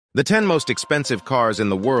The 10 most expensive cars in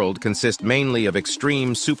the world consist mainly of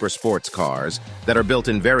extreme super sports cars that are built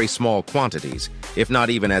in very small quantities, if not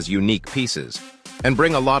even as unique pieces, and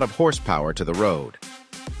bring a lot of horsepower to the road.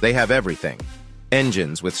 They have everything: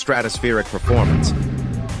 engines with stratospheric performance,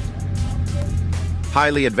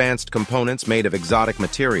 highly advanced components made of exotic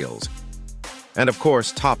materials, and of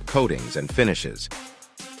course top coatings and finishes.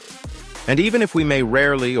 And even if we may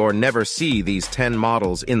rarely or never see these 10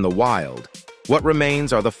 models in the wild, what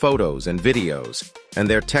remains are the photos and videos and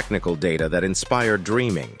their technical data that inspire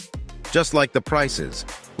dreaming, just like the prices,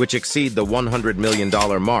 which exceed the $100 million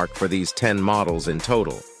mark for these 10 models in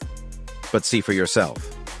total. But see for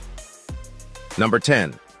yourself. Number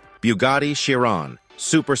 10. Bugatti Chiron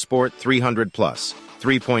Supersport 300 Plus,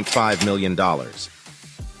 $3.5 million.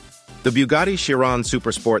 The Bugatti Chiron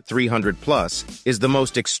Supersport 300 Plus is the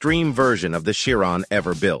most extreme version of the Chiron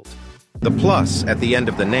ever built. The plus at the end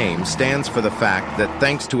of the name stands for the fact that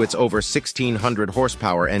thanks to its over 1,600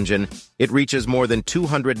 horsepower engine, it reaches more than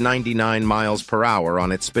 299 miles per hour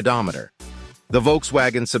on its speedometer. The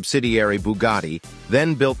Volkswagen subsidiary Bugatti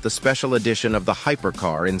then built the special edition of the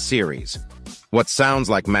hypercar in series. What sounds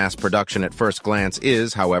like mass production at first glance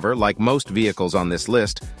is, however, like most vehicles on this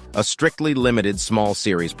list, a strictly limited small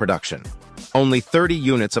series production. Only 30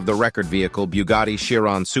 units of the record vehicle Bugatti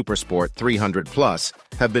Chiron Supersport 300 Plus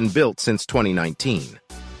have been built since 2019.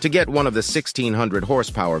 To get one of the 1,600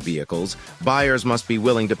 horsepower vehicles, buyers must be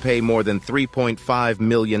willing to pay more than $3.5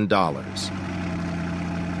 million.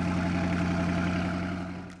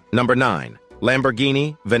 Number 9.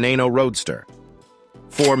 Lamborghini Veneno Roadster,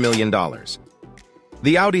 $4 million.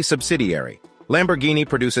 The Audi subsidiary, Lamborghini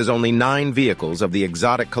produces only 9 vehicles of the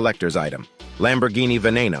exotic collector's item, Lamborghini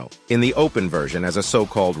Veneno, in the open version as a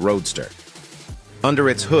so-called roadster. Under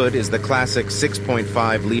its hood is the classic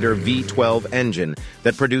 6.5-liter V12 engine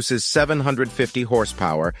that produces 750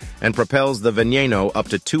 horsepower and propels the Veneno up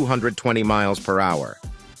to 220 miles per hour.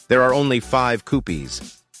 There are only 5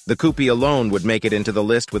 coupes. The coupe alone would make it into the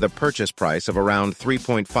list with a purchase price of around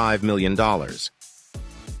 $3.5 million.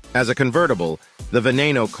 As a convertible, the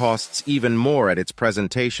Veneno costs even more at its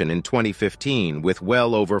presentation in 2015 with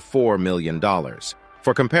well over $4 million.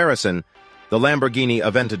 For comparison, the Lamborghini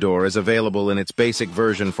Aventador is available in its basic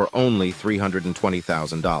version for only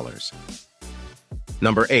 $320,000.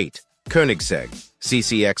 Number 8. Koenigsegg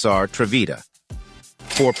CCXR Trevita,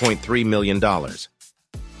 $4.3 million.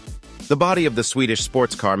 The body of the Swedish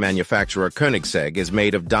sports car manufacturer Koenigsegg is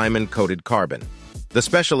made of diamond-coated carbon. The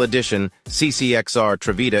special edition CCXR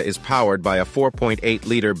Trevita is powered by a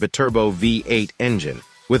 4.8-liter biturbo V8 engine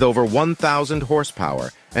with over 1,000 horsepower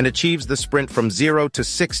and achieves the sprint from 0 to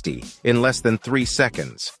 60 in less than 3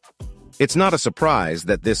 seconds. It's not a surprise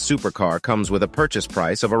that this supercar comes with a purchase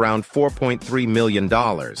price of around $4.3 million.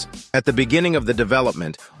 At the beginning of the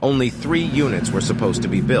development, only 3 units were supposed to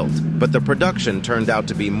be built, but the production turned out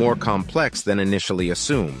to be more complex than initially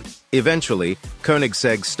assumed. Eventually,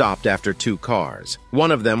 Koenigsegg stopped after 2 cars.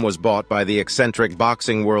 One of them was bought by the eccentric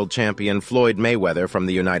boxing world champion Floyd Mayweather from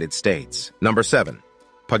the United States. Number 7.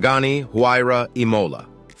 Pagani Huayra Imola,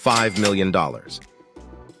 $5 million.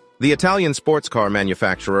 The Italian sports car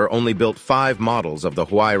manufacturer only built 5 models of the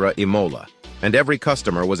Huayra Imola, and every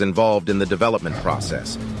customer was involved in the development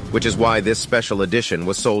process, which is why this special edition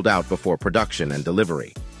was sold out before production and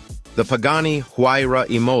delivery. The Pagani Huayra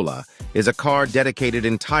Imola is a car dedicated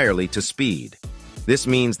entirely to speed. This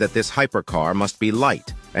means that this hypercar must be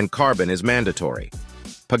light, and carbon is mandatory.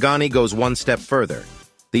 Pagani goes one step further.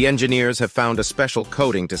 The engineers have found a special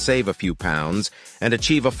coating to save a few pounds and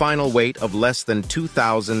achieve a final weight of less than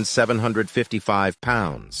 2,755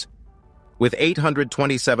 pounds. With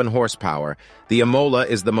 827 horsepower, the Imola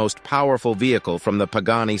is the most powerful vehicle from the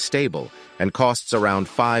Pagani stable and costs around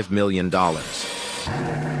 $5 million.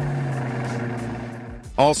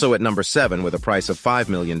 Also at number 7, with a price of $5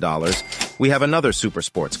 million, we have another super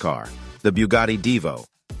sports car, the Bugatti Divo.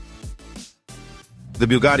 The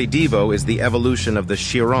Bugatti Divo is the evolution of the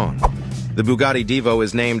Chiron. The Bugatti Divo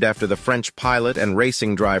is named after the French pilot and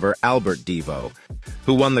racing driver Albert Divo,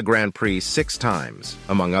 who won the Grand Prix 6 times,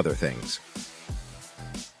 among other things.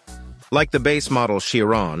 Like the base model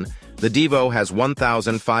Chiron, the Divo has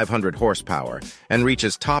 1,500 horsepower and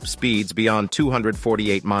reaches top speeds beyond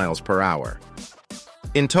 248 miles per hour.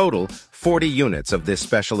 In total, 40 units of this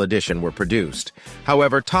special edition were produced.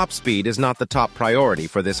 However, top speed is not the top priority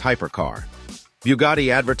for this hypercar.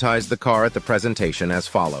 Bugatti advertised the car at the presentation as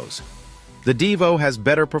follows. The Divo has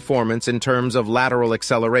better performance in terms of lateral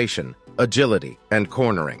acceleration, agility, and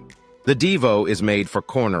cornering. The Divo is made for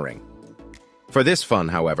cornering. For this fun,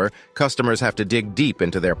 however, customers have to dig deep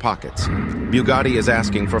into their pockets. Bugatti is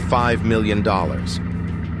asking for $5 million.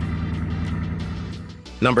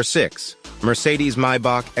 Number 6.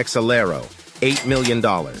 Mercedes-Maybach Exelero, $8 million.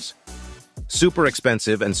 Super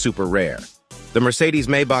expensive and super rare. The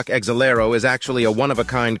Mercedes-Maybach Exelero is actually a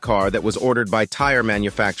one-of-a-kind car that was ordered by tire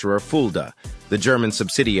manufacturer Fulda, the German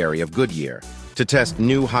subsidiary of Goodyear, to test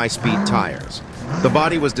new high-speed tires. The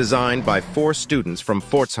body was designed by 4 students from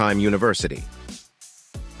Pforzheim University.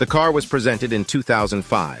 The car was presented in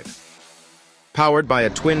 2005. Powered by a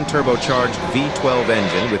twin-turbocharged V12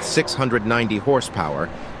 engine with 690 horsepower,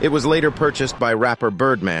 it was later purchased by rapper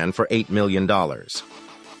Birdman for $8 million.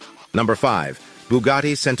 Number 5.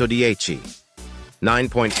 Bugatti 110,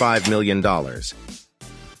 $9.5 million.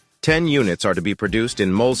 10 units are to be produced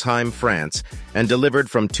in Molsheim, France, and delivered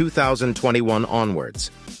from 2021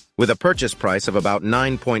 onwards. With a purchase price of about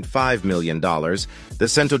 $9.5 million,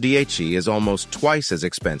 the 110 is almost twice as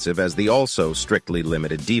expensive as the also strictly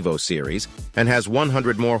limited Devo series and has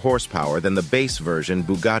 100 more horsepower than the base version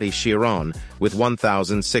Bugatti Chiron with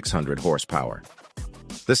 1,600 horsepower.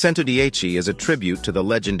 The 110 is a tribute to the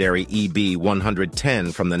legendary EB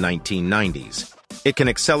 110 from the 1990s. It can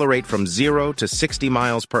accelerate from 0 to 60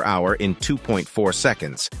 miles per hour in 2.4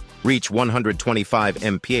 seconds, reach 125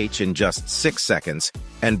 mph in just 6 seconds,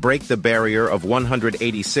 and break the barrier of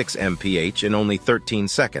 186 mph in only 13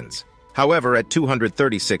 seconds. However, at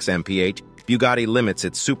 236 mph, Bugatti limits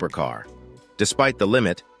its supercar. Despite the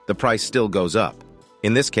limit, the price still goes up.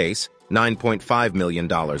 In this case, $9.5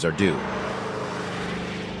 million are due.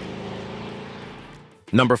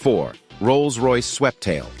 Number 4. Rolls-Royce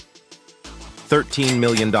Sweptail, $13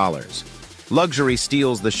 million. Luxury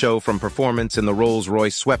steals the show from performance in the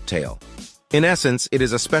Rolls-Royce Sweptail. In essence, it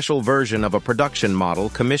is a special version of a production model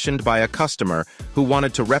commissioned by a customer who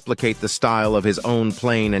wanted to replicate the style of his own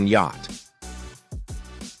plane and yacht.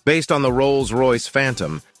 Based on the Rolls-Royce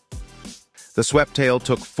Phantom, the Sweptail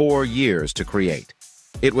took 4 years to create.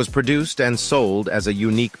 It was produced and sold as a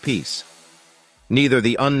unique piece. Neither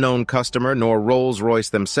the unknown customer nor Rolls-Royce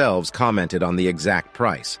themselves commented on the exact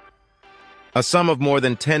price. A sum of more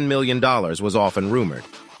than $10 million was often rumored,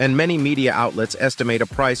 and many media outlets estimate a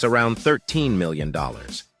price around $13 million.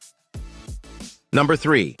 Number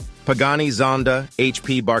 3. Pagani Zonda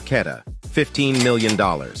HP Barchetta, $15 million.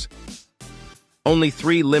 Only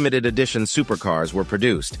 3 limited edition supercars were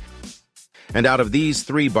produced, and out of these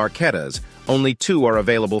 3 Barchettas, only 2 are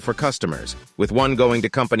available for customers, with one going to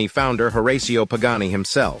company founder Horacio Pagani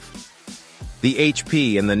himself. The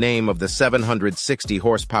HP in the name of the 760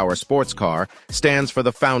 horsepower sports car stands for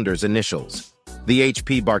the founder's initials. The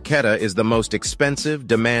HP Barchetta is the most expensive,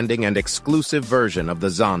 demanding, and exclusive version of the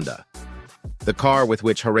Zonda, the car with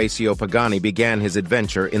which Horacio Pagani began his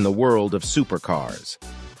adventure in the world of supercars.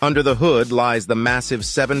 Under the hood lies the massive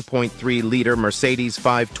 7.3-liter Mercedes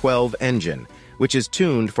 512 engine, which is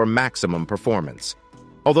tuned for maximum performance.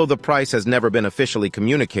 Although the price has never been officially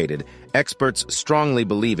communicated, experts strongly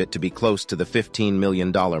believe it to be close to the $15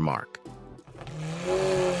 million mark.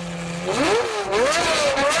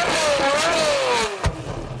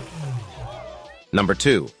 Number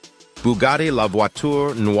 2. Bugatti La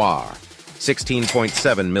Voiture Noire,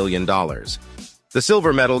 $16.7 million. The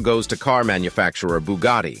silver medal goes to car manufacturer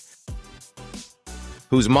Bugatti,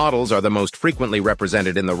 whose models are the most frequently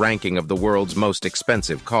represented in the ranking of the world's most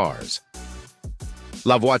expensive cars.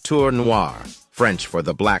 La Voiture Noire, French for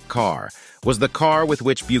the black car, was the car with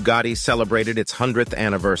which Bugatti celebrated its 100th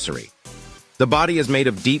anniversary. The body is made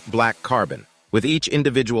of deep black carbon, with each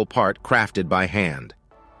individual part crafted by hand.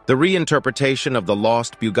 The reinterpretation of the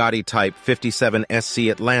lost Bugatti Type 57 SC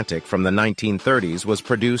Atlantic from the 1930s was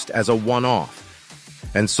produced as a one-off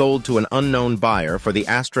and sold to an unknown buyer for the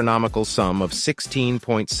astronomical sum of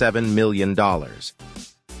 $16.7 million.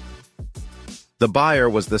 The buyer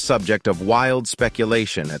was the subject of wild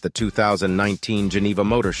speculation at the 2019 Geneva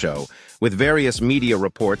Motor Show, with various media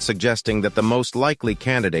reports suggesting that the most likely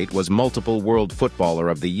candidate was multiple World Footballer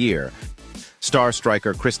of the Year, star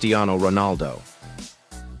striker Cristiano Ronaldo.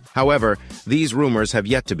 However, these rumors have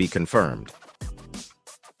yet to be confirmed.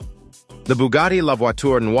 The Bugatti La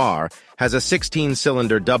Voiture Noire has a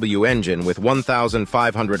 16-cylinder W engine with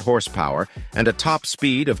 1,500 horsepower and a top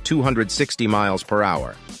speed of 260 miles per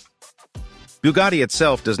hour. Bugatti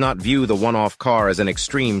itself does not view the one-off car as an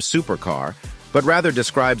extreme supercar, but rather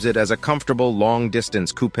describes it as a comfortable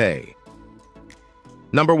long-distance coupe.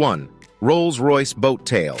 Number 1. Rolls-Royce Boat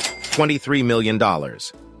Tail, $23 million.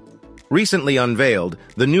 Recently unveiled,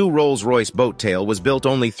 the new Rolls-Royce Boat Tail was built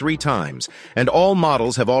only 3 times, and all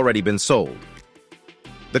models have already been sold.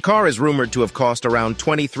 The car is rumored to have cost around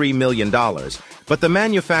 $23 million, but the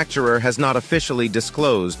manufacturer has not officially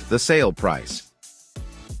disclosed the sale price.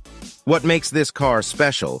 What makes this car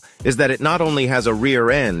special is that it not only has a rear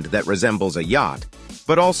end that resembles a yacht, but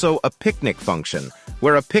but also a picnic function,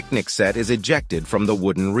 where a picnic set is ejected from the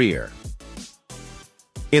wooden rear.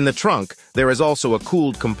 In the trunk, there is also a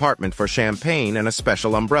cooled compartment for champagne and a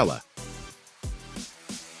special umbrella.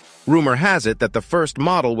 Rumor has it that the first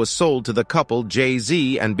model was sold to the couple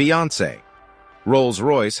Jay-Z and Beyoncé.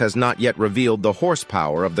 Rolls-Royce has not yet revealed the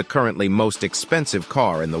horsepower of the currently most expensive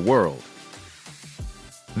car in the world.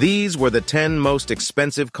 These were the 10 most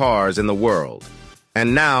expensive cars in the world.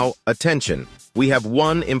 And now, attention, we have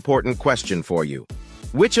one important question for you.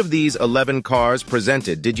 Which of these 11 cars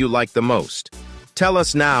presented did you like the most? Tell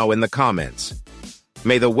us now in the comments.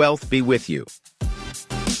 May the wealth be with you.